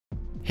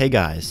Hey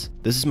guys,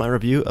 this is my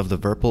review of the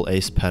Virpil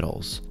Ace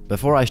pedals.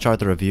 Before I start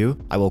the review,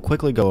 I will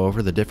quickly go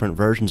over the different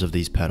versions of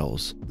these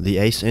pedals: the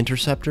Ace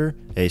Interceptor,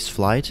 Ace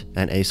Flight,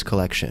 and Ace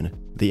Collection.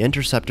 The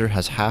Interceptor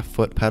has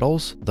half-foot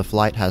pedals, the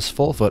Flight has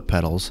full-foot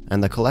pedals,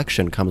 and the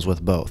Collection comes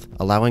with both,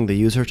 allowing the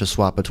user to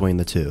swap between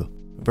the two.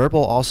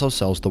 Virpil also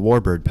sells the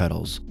Warbird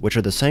pedals, which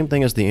are the same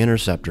thing as the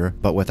Interceptor,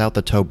 but without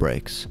the toe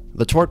brakes.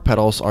 The Torque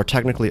pedals are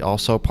technically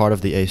also part of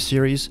the Ace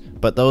series,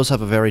 but those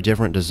have a very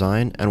different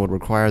design and would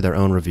require their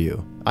own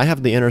review. I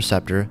have the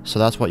Interceptor, so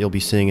that's what you'll be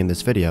seeing in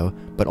this video,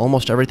 but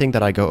almost everything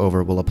that I go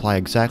over will apply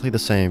exactly the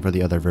same for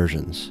the other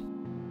versions.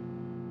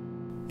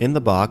 In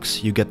the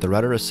box, you get the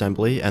rudder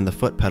assembly and the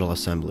foot pedal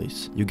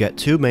assemblies. You get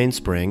two main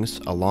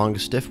springs, a long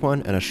stiff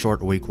one and a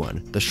short weak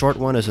one. The short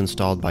one is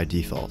installed by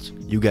default.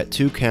 You get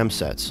two cam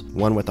sets,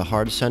 one with a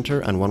hard center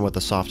and one with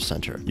a soft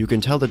center. You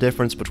can tell the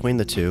difference between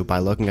the two by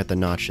looking at the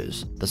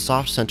notches. The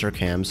soft center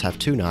cams have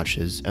two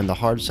notches and the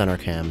hard center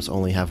cams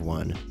only have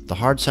one. The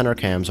hard center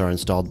cams are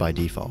installed by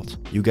default.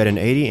 You get an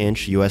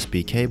 80-inch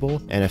USB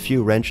cable and a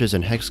few wrenches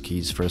and hex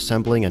keys for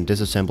assembling and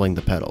disassembling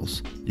the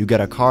pedals. You get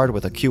a card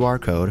with a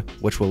QR code,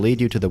 which will lead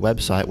you to the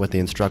website with the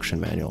instruction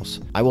manuals.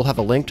 I will have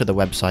a link to the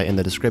website in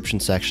the description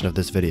section of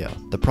this video.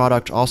 The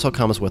product also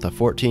comes with a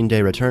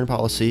 14-day return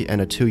policy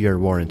and a 2-year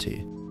warranty.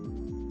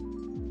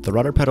 The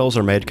rudder pedals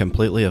are made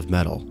completely of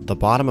metal. The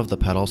bottom of the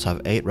pedals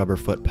have 8 rubber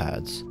foot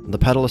pads. The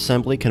pedal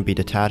assembly can be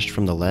detached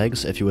from the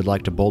legs if you would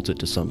like to bolt it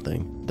to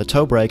something. The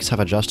toe brakes have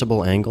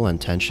adjustable angle and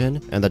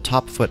tension, and the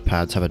top foot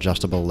pads have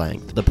adjustable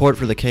length. The port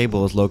for the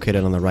cable is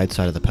located on the right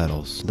side of the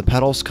pedals. The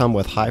pedals come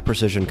with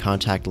high-precision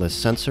contactless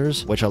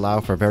sensors, which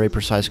allow for very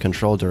precise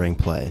control during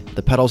play.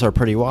 The pedals are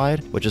pretty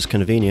wide, which is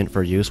convenient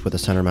for use with a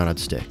center-mounted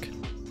stick.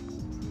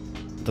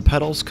 The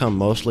pedals come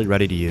mostly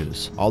ready to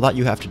use. All that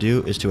you have to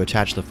do is to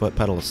attach the foot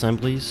pedal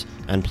assemblies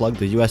and plug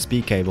the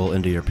USB cable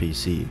into your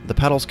PC. The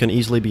pedals can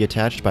easily be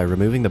attached by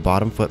removing the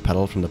bottom foot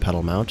pedal from the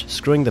pedal mount,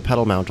 screwing the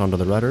pedal mount onto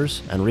the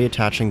rudders, and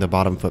reattaching the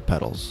bottom foot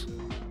pedals.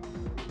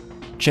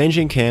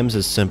 Changing cams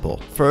is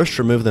simple. First,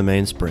 remove the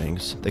main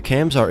springs. The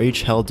cams are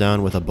each held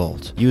down with a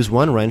bolt. Use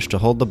one wrench to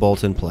hold the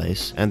bolt in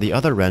place, and the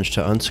other wrench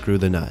to unscrew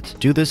the nut.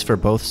 Do this for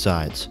both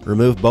sides.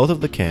 Remove both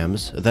of the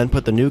cams, then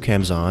put the new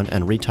cams on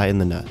and retighten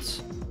the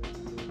nuts.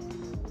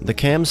 The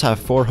cams have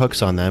 4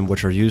 hooks on them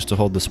which are used to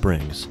hold the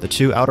springs. The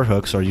 2 outer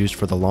hooks are used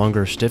for the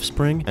longer stiff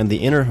spring, and the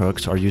inner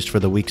hooks are used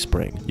for the weak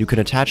spring. You can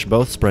attach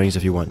both springs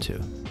if you want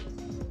to.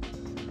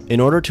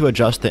 In order to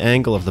adjust the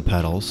angle of the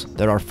pedals,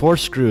 there are 4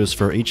 screws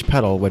for each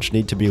pedal which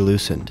need to be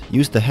loosened.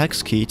 Use the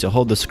hex key to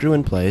hold the screw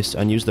in place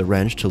and use the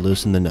wrench to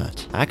loosen the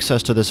nut.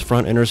 Access to this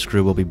front inner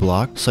screw will be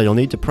blocked, so you'll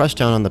need to press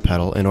down on the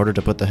pedal in order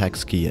to put the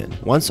hex key in.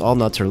 Once all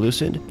nuts are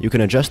loosened, you can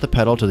adjust the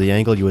pedal to the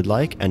angle you would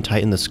like and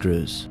tighten the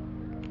screws.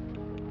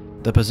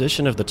 The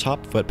position of the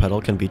top foot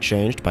pedal can be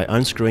changed by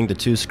unscrewing the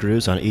 2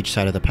 screws on each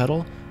side of the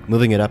pedal,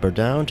 moving it up or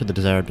down to the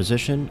desired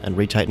position, and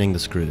retightening the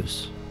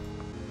screws.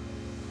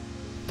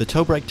 The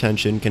toe brake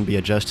tension can be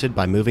adjusted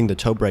by moving the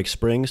toe brake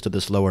springs to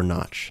this lower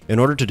notch. In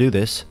order to do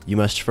this, you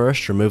must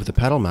first remove the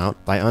pedal mount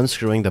by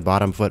unscrewing the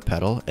bottom foot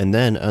pedal and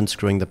then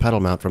unscrewing the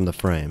pedal mount from the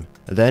frame.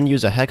 Then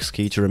use a hex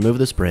key to remove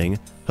the spring,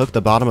 hook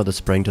the bottom of the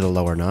spring to the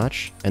lower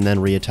notch, and then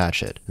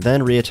reattach it.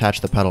 Then reattach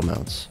the pedal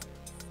mounts.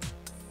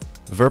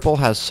 Virpil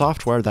has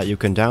software that you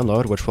can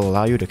download which will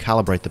allow you to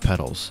calibrate the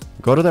pedals.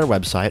 Go to their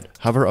website,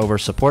 hover over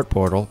Support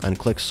Portal, and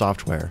click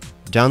Software.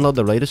 Download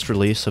the latest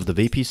release of the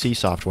VPC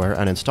software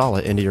and install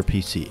it into your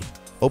PC.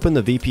 Open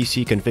the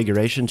VPC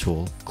configuration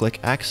tool,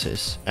 click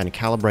Axis, and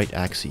calibrate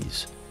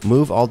axes.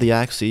 Move all the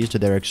axes to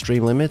their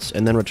extreme limits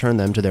and then return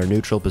them to their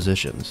neutral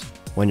positions.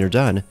 When you're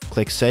done,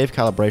 click Save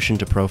Calibration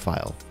to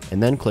Profile,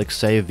 and then click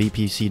Save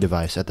VPC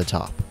Device at the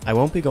top. I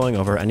won't be going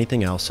over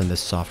anything else in this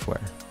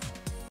software.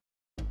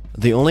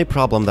 The only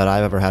problem that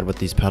I've ever had with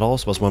these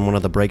pedals was when one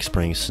of the brake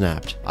springs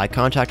snapped. I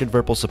contacted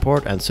Virpil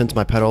support, and since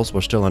my pedals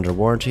were still under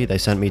warranty, they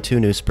sent me 2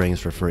 new springs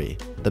for free.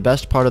 The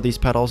best part of these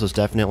pedals is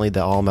definitely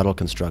the all-metal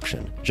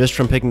construction. Just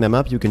from picking them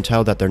up, you can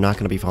tell that they're not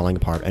going to be falling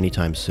apart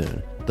anytime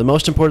soon. The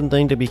most important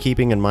thing to be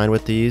keeping in mind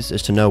with these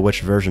is to know which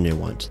version you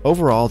want.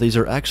 Overall, these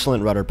are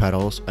excellent rudder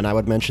pedals, and I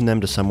would mention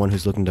them to someone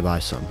who's looking to buy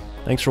some.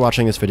 Thanks for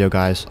watching this video,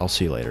 guys. I'll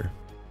see you later.